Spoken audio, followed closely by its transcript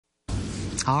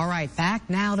All right, back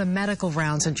now to medical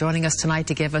rounds, and joining us tonight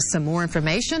to give us some more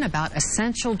information about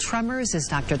essential tremors is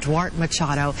Dr. Duarte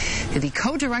Machado, the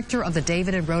co-director of the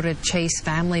David and Rhoda Chase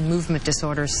Family Movement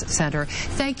Disorders Center.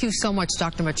 Thank you so much,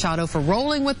 Dr. Machado, for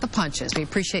rolling with the punches. We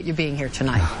appreciate you being here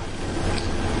tonight.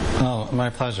 Oh,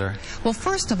 my pleasure. Well,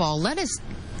 first of all, let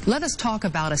us talk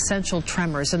about essential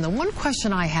tremors. And the one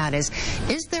question I had is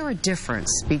there a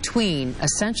difference between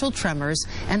essential tremors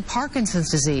and Parkinson's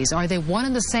disease? Are they one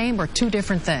and the same or two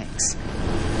different things?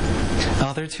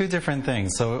 They're two different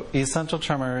things. So essential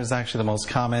tremor is actually the most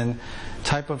common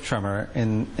type of tremor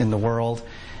in the world.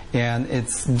 And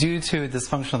it's due to a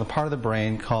dysfunction of the part of the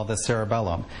brain called the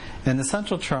cerebellum. And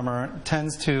essential tremor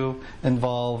tends to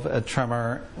involve a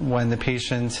tremor when the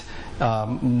patient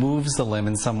moves the limb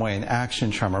in some way, an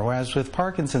action tremor. Whereas with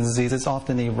Parkinson's disease, it's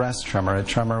often a rest tremor, a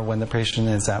tremor when the patient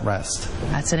is at rest.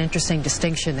 That's an interesting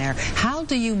distinction there. How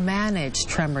do you manage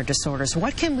tremor disorders?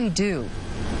 What can we do?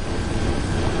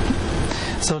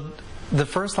 So the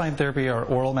first-line therapy are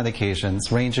oral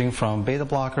medications ranging from beta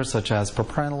blockers such as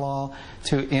propranolol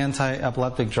to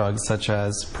anti-epileptic drugs such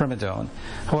as primidone.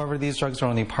 However, these drugs are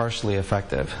only partially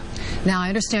effective. Now, I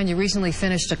understand you recently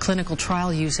finished a clinical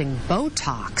trial using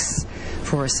Botox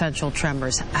for essential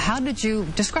tremors. How did you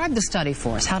describe the study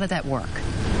for us? How did that work?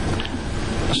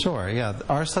 Sure, yeah.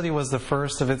 Our study was the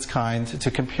first of its kind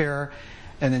to compare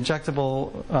an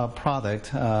injectable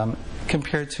product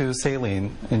compared to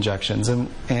saline injections.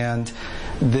 And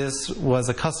this was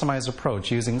a customized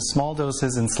approach using small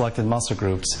doses in selected muscle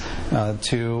groups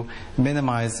to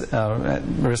minimize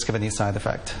risk of any side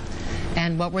effect.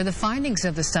 And what were the findings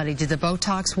of the study? Did the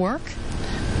Botox work?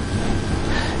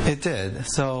 It did.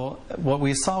 So what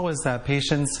we saw was that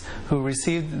patients who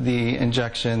received the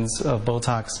injections of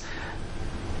Botox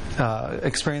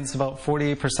experienced about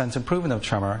 48% improvement of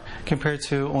tremor compared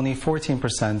to only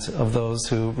 14% of those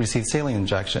who received saline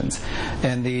injections.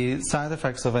 And the side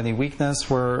effects of any weakness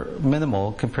were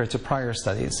minimal compared to prior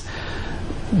studies.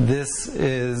 This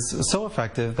is so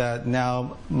effective that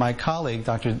now my colleague,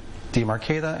 Dr.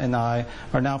 Machado, and I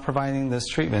are now providing this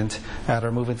treatment at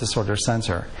our Movement Disorder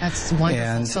Center. That's wonderful.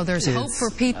 And so there's hope for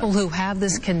people who have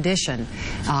this condition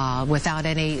without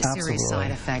any serious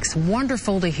side effects.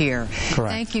 Wonderful to hear.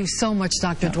 Correct. Thank you so much,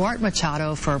 Dr. Duarte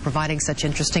Machado, for providing such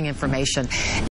interesting information.